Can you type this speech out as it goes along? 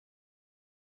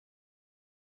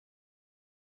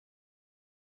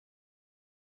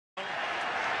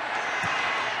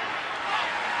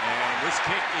This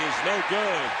kick is no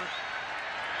good.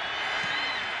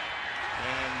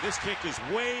 And this kick is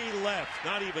way left,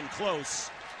 not even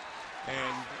close.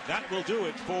 And that will do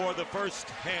it for the first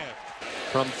half.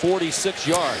 From 46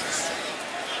 yards.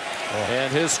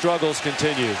 And his struggles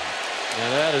continue.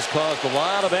 And that has caused a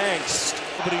lot of angst.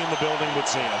 Nobody in the building would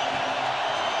see it.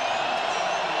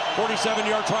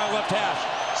 47-yard trial left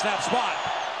hash. Snap spot.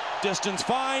 Distance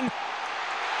fine.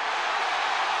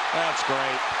 That's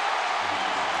great.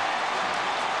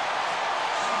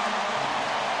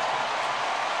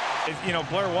 You know,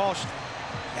 Blair Walsh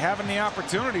having the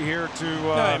opportunity here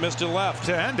to he missed it left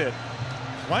to end it.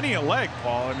 Plenty of leg,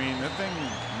 Paul. I mean, that thing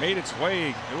made its way.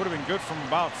 It would have been good from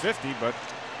about 50, but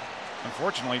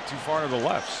unfortunately too far to the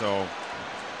left. So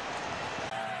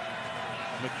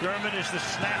McDermott is the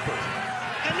snapper,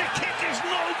 and the kick is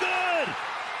no good.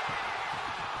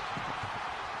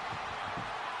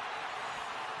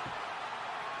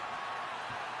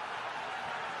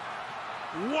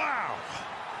 Wow.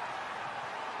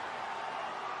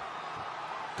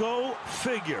 Go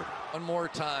figure. One more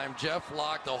time, Jeff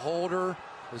Locke, the holder,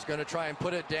 is going to try and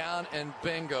put it down, and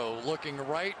bingo, looking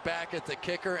right back at the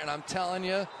kicker. And I'm telling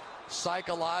you,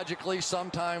 psychologically,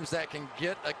 sometimes that can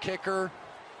get a kicker,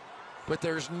 but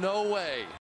there's no way